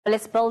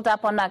Let's build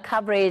up on our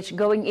coverage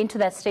going into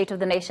that State of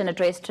the Nation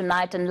address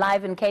tonight. And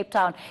live in Cape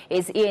Town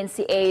is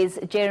ENCA's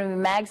Jeremy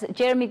Maggs.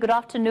 Jeremy, good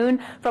afternoon.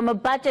 From a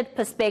budget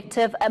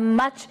perspective, a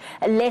much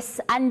less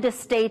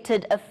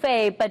understated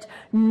affair, but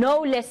no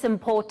less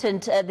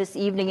important this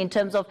evening in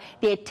terms of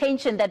the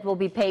attention that will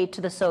be paid to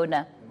the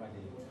SONA.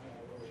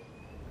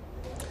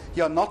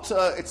 Yeah,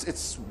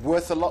 it's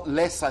worth a lot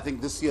less, I think,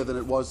 this year than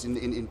it was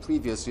in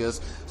previous years.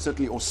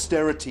 Certainly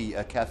austerity,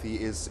 Kathy,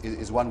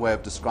 is one way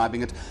of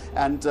describing it.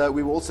 And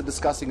we were also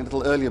discussing a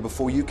little earlier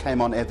before you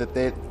came on air that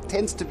there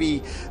tends to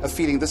be a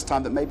feeling this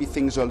time that maybe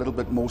things are a little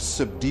bit more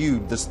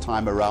subdued this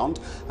time around.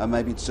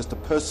 Maybe it's just a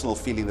personal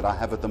feeling that I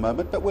have at the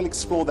moment, but we'll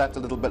explore that a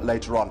little bit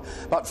later on.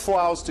 About 4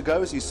 hours to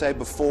go, as you say,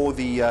 before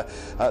the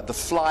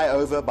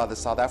flyover by the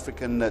South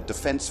African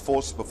Defence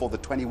Force, before the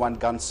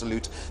 21-gun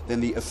salute, then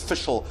the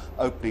official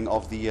opening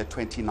of the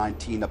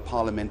 2019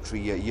 parliamentary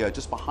year.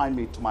 Just behind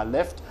me to my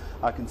left,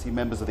 I can see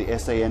members of the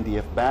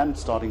SANDF band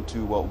starting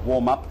to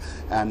warm up,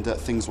 and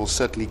things will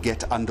certainly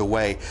get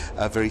underway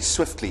very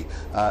swiftly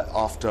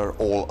after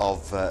all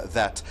of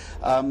that.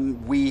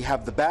 We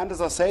have the band,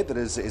 as I say, that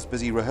is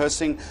busy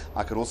rehearsing.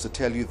 I could also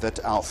tell you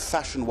that our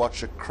fashion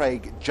watcher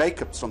Craig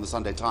Jacobs from the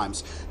Sunday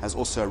Times has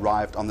also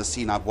arrived on the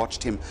scene. I've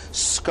watched him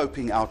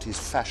scoping out his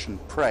fashion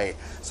prey,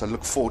 so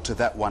look forward to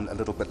that one a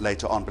little bit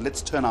later on. But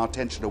let's turn our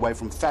attention away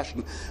from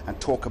fashion and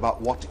talk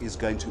about what is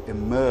going to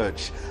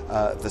emerge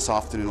this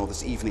afternoon or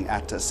this evening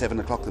at 7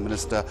 o'clock. The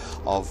Minister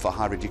of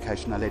Higher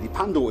Education Naledi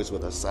Pandor is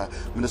with us.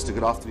 Minister,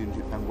 good afternoon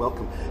and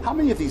welcome. How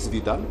many of these have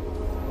you done?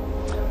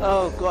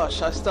 Oh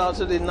gosh, I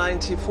started in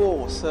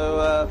 '94,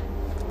 so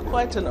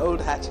quite an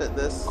old hat at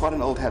this. Quite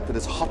an old hat, but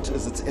as hot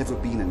as it's ever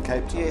been in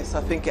Cape Town. Yes,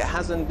 I think it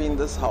hasn't been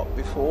this hot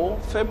before.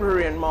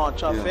 February and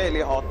March are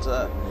fairly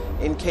hot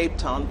in Cape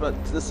Town,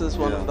 but this is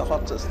one of the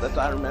hottest that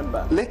I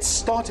remember. Let's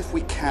start, if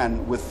we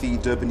can, with the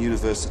Durban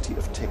University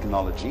of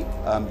Technology.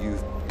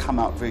 You've come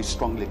out very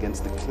strongly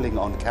against the killing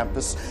on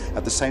campus.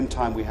 At the same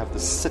time, we have the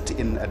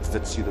sit-in at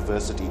Wits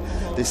University.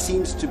 There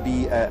seems to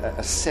be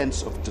a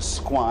sense of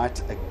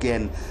disquiet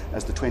again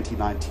as the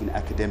 2019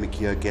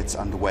 academic year gets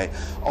underway.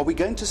 Are we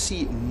going to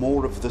see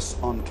more of this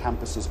on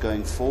campuses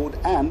going forward?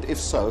 And if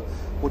so,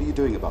 what are you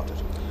doing about it?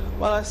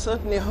 Well, I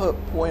certainly hope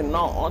we're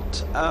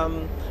not.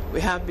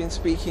 We have been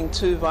speaking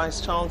to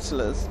Vice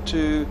Chancellors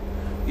to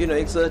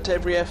exert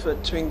every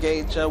effort to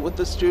engage with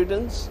the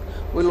students.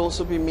 We'll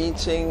also be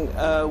meeting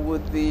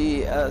with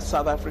the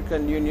South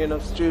African Union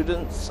of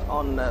Students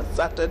on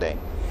Saturday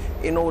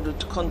in order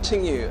to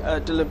continue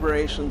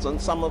deliberations on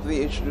some of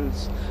the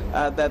issues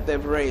that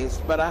they've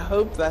raised. But I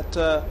hope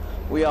that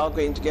we are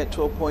going to get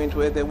to a point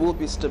where there will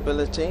be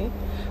stability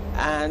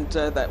and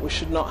that we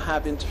should not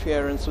have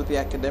interference with the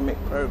academic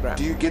program.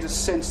 Do you get a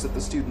sense that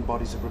the student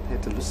bodies are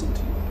prepared to listen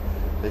to you?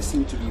 They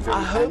seem to be very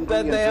I hope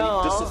that they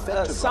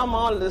are. Some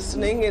are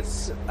listening.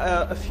 It's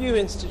a few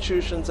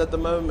institutions at the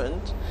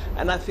moment,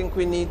 and I think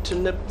we need to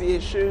nip the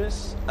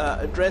issues,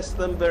 address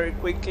them very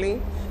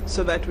quickly,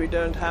 so that we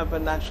don't have a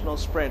national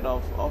spread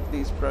of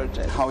these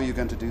projects. How are you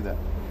going to do that?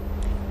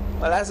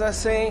 Well, as I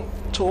say,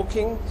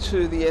 talking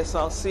to the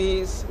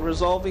SRCs,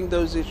 resolving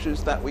those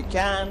issues that we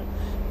can.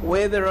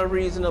 Where there are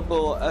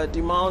reasonable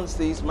demands,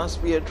 these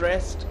must be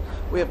addressed.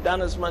 We have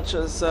done as much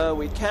as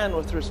we can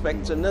with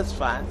respect to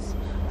NSFAS.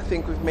 I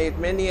think we've made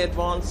many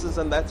advances,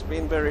 and that's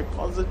been very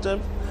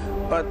positive.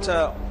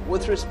 But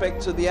with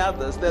respect to the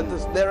others,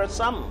 there are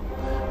some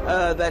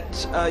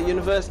that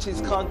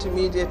universities can't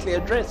immediately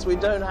address. We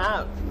don't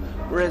have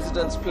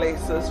residence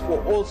places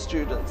for all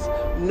students.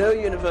 No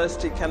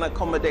university can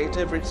accommodate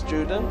every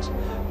student.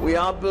 We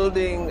are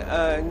building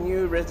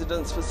new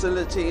residence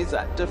facilities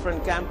at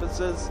different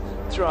campuses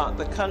throughout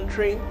the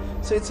country.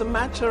 So it's a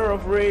matter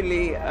of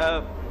really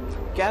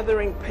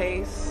gathering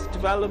pace,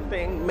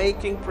 developing,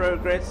 making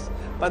progress,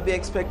 but the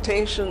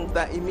expectation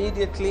that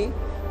immediately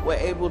we're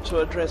able to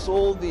address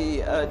all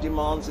the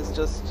demands is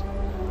just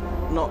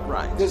not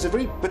right. There's a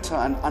very bitter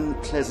and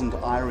unpleasant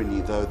irony,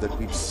 though, that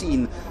we've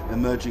seen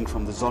emerging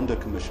from the Zondo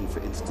Commission,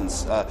 for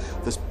instance,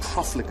 this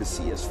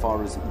profligacy as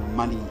far as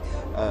money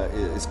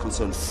is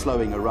concerned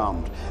flowing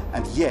around.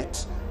 And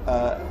yet,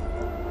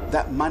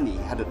 that money,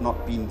 had it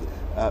not been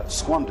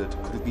squandered,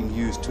 could have been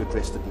used to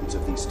address the needs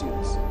of these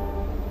students.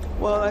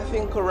 Well, I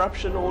think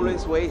corruption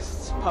always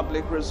wastes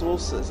public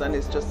resources, and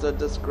it's just a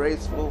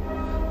disgraceful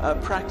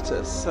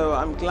practice. So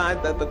I'm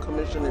glad that the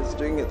Commission is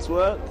doing its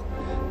work,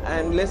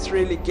 and let's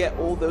really get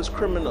all those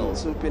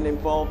criminals who've been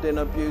involved in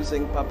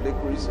abusing public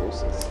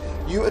resources.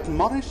 You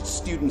admonished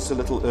students a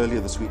little earlier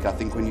this week, I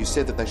think, when you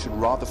said that they should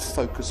rather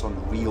focus on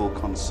real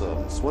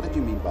concerns. What did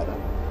you mean by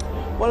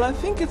that? Well, I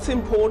think it's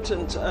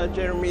important,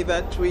 Jeremy,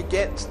 that we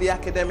get the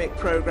academic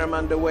program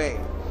underway.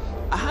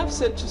 I have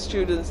said to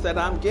students that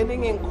I'm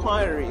getting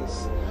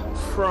inquiries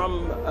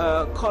from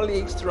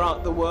colleagues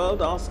throughout the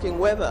world asking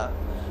whether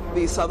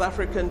the South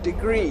African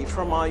degree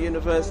from our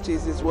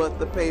universities is worth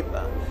the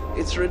paper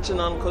it's written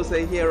on, because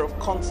they hear of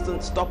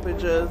constant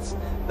stoppages,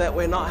 that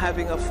we're not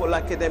having a full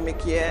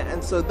academic year.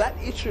 And so that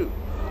issue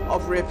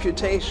of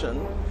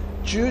reputation,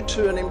 due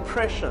to an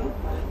impression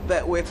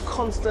that we're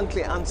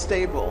constantly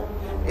unstable,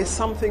 is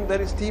something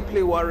that is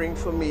deeply worrying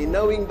for me,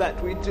 knowing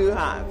that we do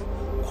have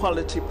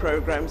quality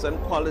programs and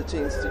quality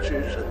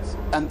institutions.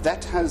 And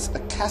that has a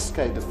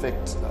cascade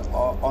effect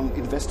on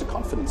investor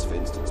confidence, for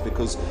instance,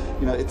 because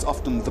it's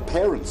often the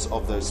parents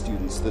of those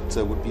students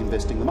that would be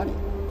investing the money.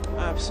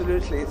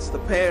 Absolutely, it's the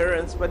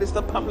parents, but it's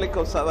the public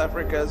of South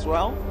Africa as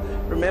well.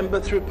 Remember,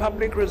 through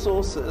public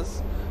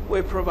resources,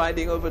 we're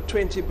providing over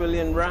 20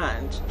 billion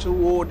rand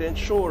toward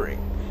ensuring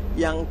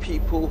young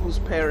people whose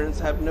parents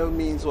have no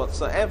means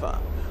whatsoever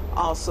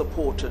are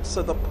supported.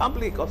 So the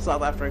public of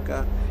South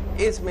Africa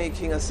is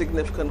making a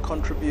significant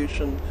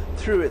contribution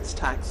through its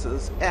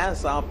taxes,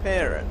 as our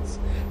parents.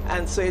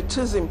 And so it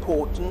is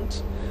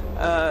important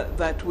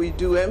that we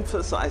do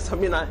emphasize. I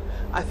mean,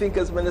 I think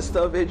as Minister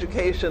of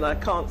Education, I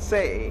can't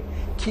say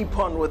keep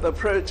on with the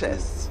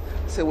protests.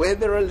 So where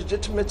there are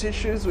legitimate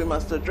issues, we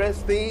must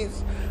address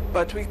these,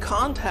 but we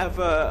can't have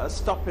a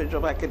stoppage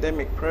of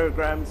academic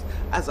programs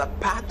as a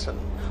pattern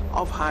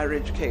of higher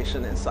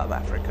education in South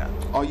Africa.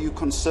 Are you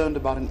concerned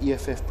about an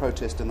EFF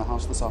protest in the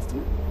House this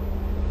afternoon?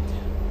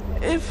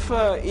 If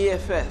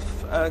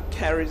EFF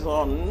carries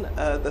on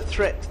the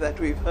threat that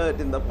we've heard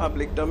in the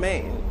public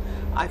domain,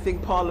 I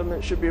think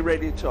Parliament should be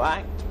ready to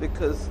act,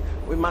 because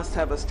we must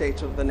have a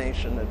State of the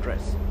Nation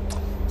address.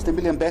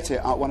 Stembile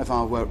Mbete, one of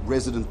our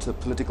resident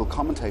political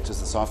commentators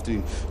this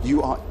afternoon,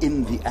 you are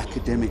in the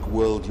academic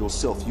world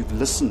yourself. You've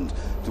listened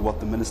to what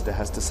the Minister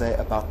has to say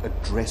about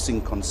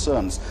addressing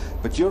concerns,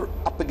 but you're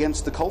up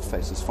against the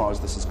coalface as far as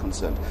this is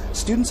concerned.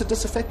 Students are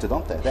disaffected,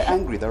 aren't they? They're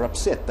angry, they're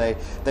upset, they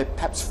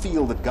perhaps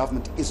feel that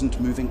government isn't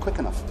moving quick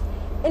enough.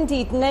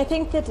 Indeed, and I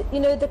think that,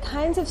 the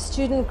kinds of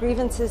student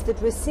grievances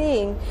that we're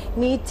seeing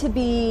need to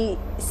be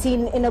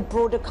seen in a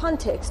broader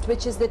context,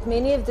 which is that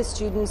many of the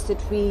students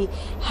that we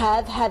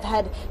have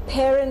had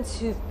parents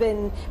who've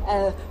been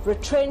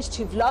retrenched,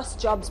 who've lost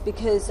jobs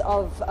because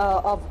of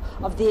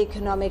the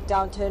economic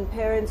downturn,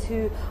 parents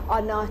who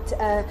are not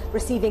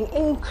receiving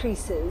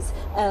increases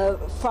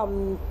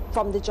from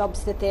the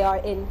jobs that they are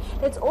in.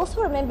 Let's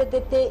also remember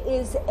that there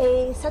is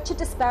such a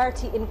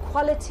disparity in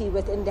quality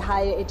within the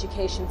higher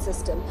education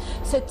system.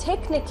 So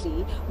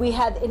technically, we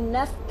have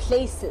enough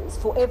places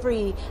for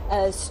every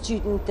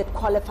student that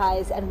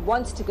qualifies and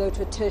wants to go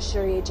to a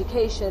tertiary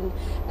education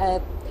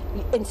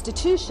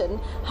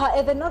institution.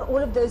 However, not all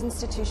of those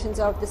institutions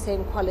are of the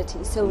same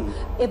quality. So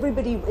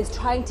everybody is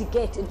trying to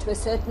get into a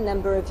certain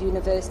number of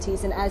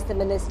universities, and as the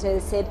Minister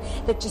has said,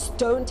 that just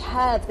don't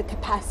have the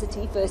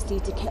capacity, firstly,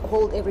 to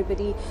hold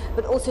everybody,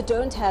 but also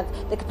don't have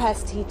the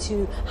capacity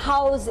to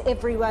house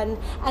everyone.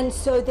 And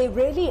so there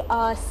really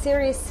are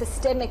serious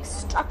systemic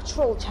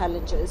structural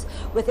challenges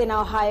within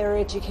our higher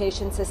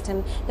education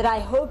system that I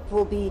hope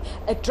will be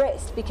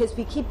addressed, because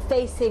we keep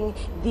facing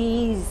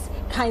these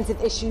kinds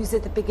of issues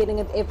at the beginning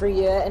of every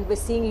year, and we're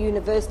seeing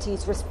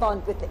universities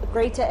respond with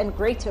greater and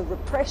greater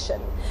repression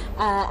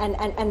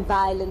and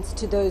violence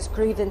to those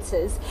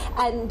grievances.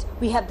 And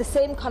we have the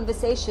same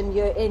conversation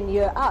year in,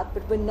 year out,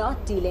 but we're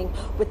not dealing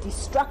with the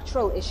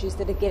structural issues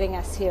that are getting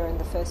us here in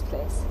the first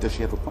place. Does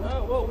she have a point?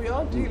 Well, we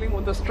are dealing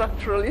with the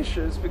structural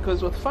issues,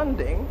 because with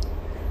funding,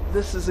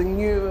 this is a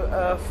new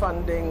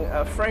funding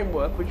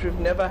framework which we've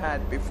never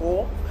had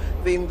before.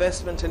 The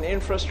investment in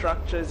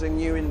infrastructure is a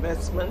new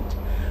investment.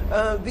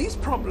 These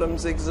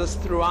problems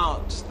exist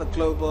throughout the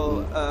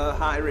global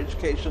higher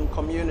education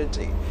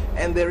community,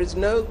 and there is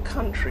no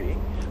country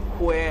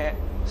where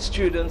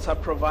students are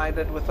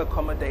provided with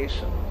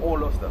accommodation,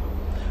 all of them.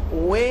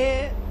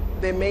 Where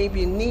there may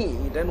be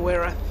need, and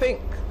where I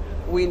think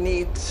we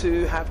need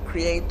to have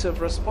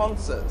creative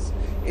responses,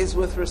 is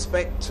with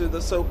respect to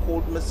the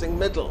so-called missing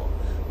middle.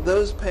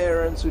 Those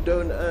parents who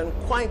don't earn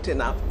quite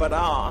enough but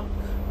are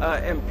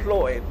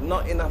employed,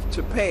 not enough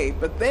to pay.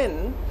 But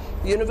then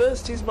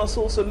universities must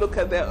also look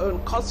at their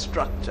own cost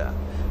structure.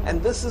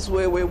 And this is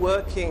where we're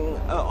working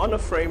on a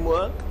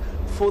framework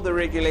for the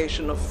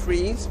regulation of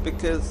fees,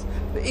 because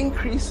the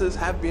increases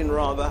have been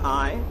rather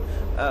high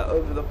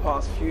over the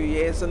past few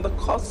years, and the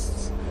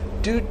costs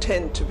do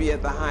tend to be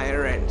at the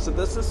higher end. So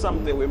this is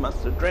something we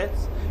must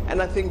address.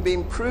 And I think the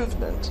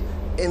improvement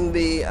in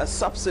the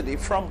subsidy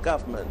from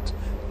government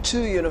to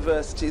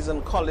universities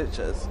and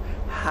colleges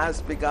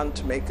has begun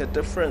to make a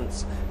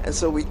difference. And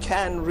so we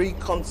can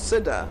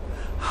reconsider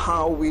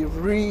how we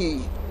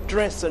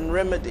redress and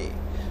remedy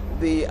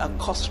the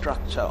cost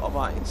structure of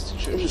our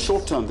institutions. In the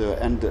short term, though,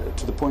 and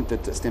to the point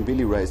that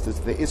Stembile raised, is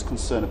there is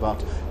concern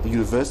about the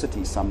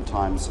university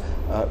sometimes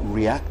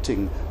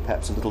reacting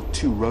perhaps a little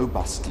too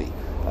robustly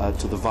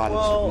to the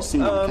violence that we've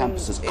seen on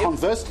campuses.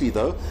 Conversely,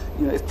 though,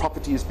 if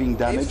property is being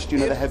damaged,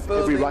 they have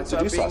every right to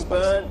do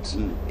so.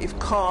 If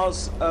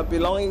cars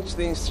belonging to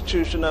the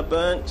institution are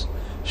burnt,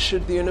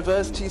 should the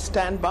university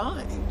stand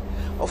by?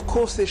 Of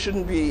course, there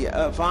shouldn't be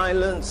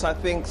violence. I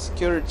think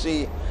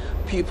security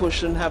people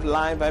shouldn't have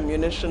live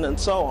ammunition and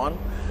so on.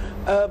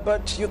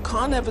 But you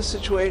can't have a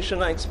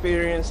situation I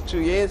experienced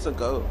 2 years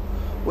ago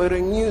where a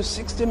new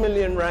 60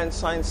 million rand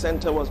science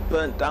center was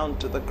burnt down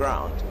to the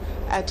ground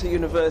at a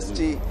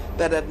university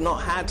that had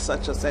not had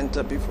such a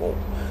center before.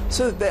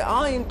 So there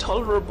are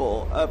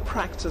intolerable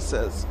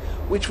practices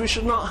which we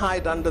should not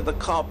hide under the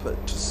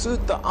carpet to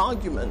suit the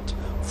argument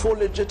for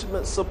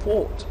legitimate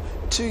support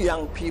to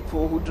young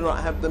people who do not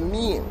have the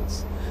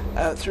means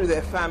through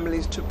their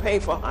families to pay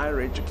for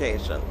higher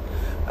education.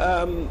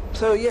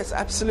 So yes,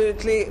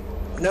 absolutely,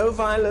 no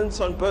violence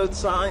on both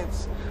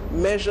sides,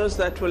 measures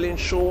that will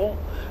ensure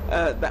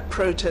that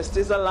protest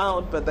is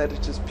allowed but that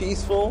it is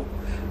peaceful,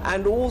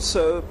 and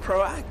also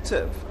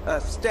proactive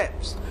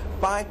steps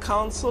by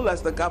Council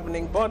as the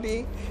governing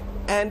body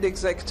and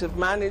executive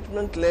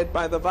management led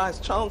by the Vice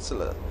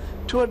Chancellor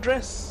to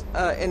address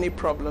any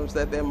problems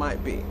that there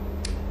might be.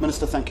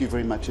 Minister, thank you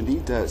very much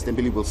indeed.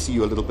 Stembili, we'll see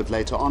you a little bit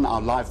later on.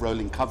 Our live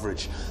rolling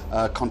coverage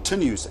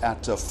continues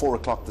at 4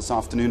 o'clock this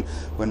afternoon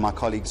when my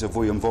colleagues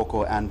Vuyo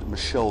Mvoko and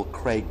Michelle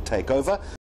Craig take over.